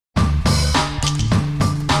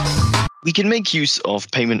We can make use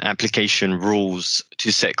of payment application rules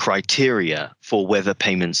to set criteria for whether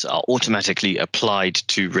payments are automatically applied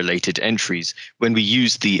to related entries when we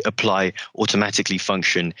use the apply automatically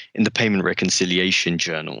function in the payment reconciliation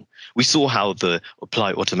journal. We saw how the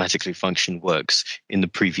apply automatically function works in the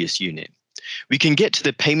previous unit. We can get to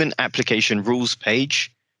the payment application rules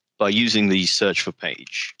page by using the search for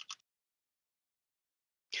page.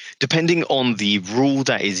 Depending on the rule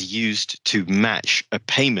that is used to match a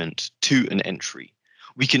payment to an entry,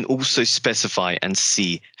 we can also specify and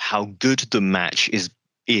see how good the match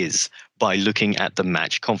is by looking at the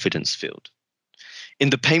match confidence field.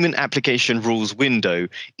 In the payment application rules window,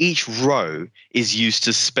 each row is used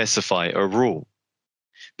to specify a rule.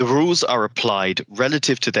 The rules are applied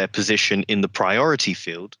relative to their position in the priority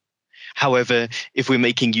field. However, if we're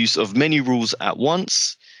making use of many rules at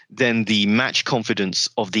once, then the match confidence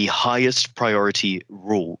of the highest priority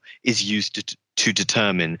rule is used to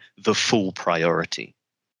determine the full priority.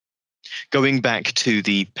 Going back to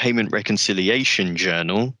the payment reconciliation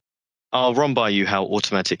journal, I'll run by you how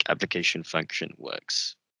automatic application function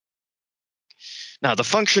works. Now, the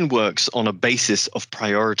function works on a basis of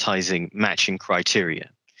prioritizing matching criteria.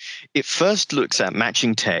 It first looks at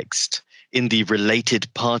matching text in the related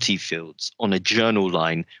party fields on a journal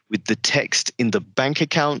line with the text in the bank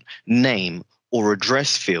account, name, or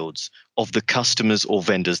address fields of the customers or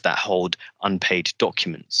vendors that hold unpaid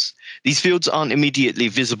documents. These fields aren't immediately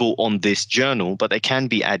visible on this journal, but they can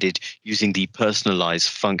be added using the personalize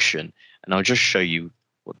function. And I'll just show you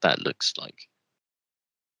what that looks like.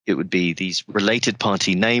 It would be these related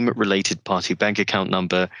party name, related party bank account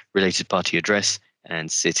number, related party address, and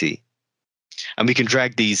city. And we can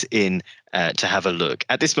drag these in to have a look.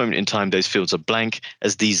 At this moment in time, those fields are blank,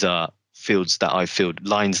 as these are fields that I've filled,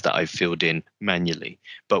 lines that I've filled in manually.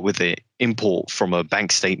 But with the import from a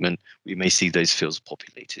bank statement, we may see those fields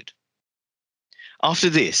populated. After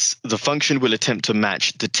this, the function will attempt to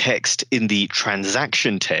match the text in the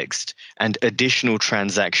transaction text and additional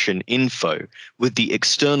transaction info with the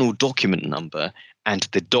external document number and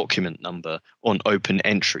the document number on open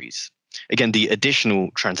entries. Again, the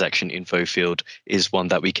additional transaction info field is one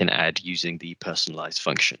that we can add using the personalize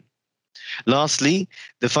function. Lastly,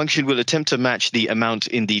 the function will attempt to match the amount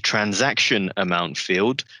in the transaction amount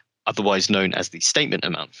field, otherwise known as the statement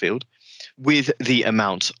amount field, with the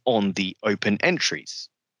amount on the open entries.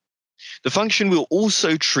 The function will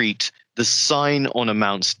also treat the sign on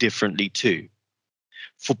amounts differently too.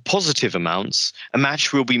 For positive amounts, a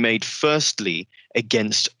match will be made firstly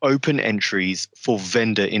against open entries for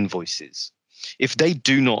vendor invoices. If they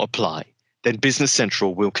do not apply, then Business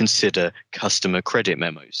Central will consider customer credit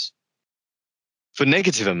memos. For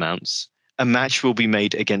negative amounts, a match will be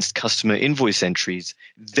made against customer invoice entries,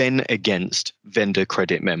 then against vendor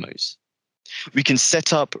credit memos. We can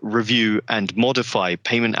set up, review, and modify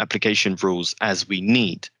payment application rules as we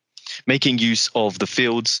need, making use of the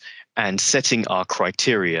fields and setting our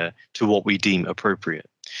criteria to what we deem appropriate.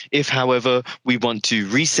 If, however, we want to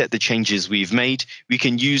reset the changes we've made, we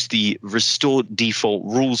can use the Restore Default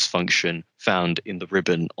Rules function found in the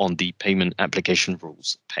ribbon on the Payment Application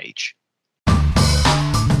Rules page.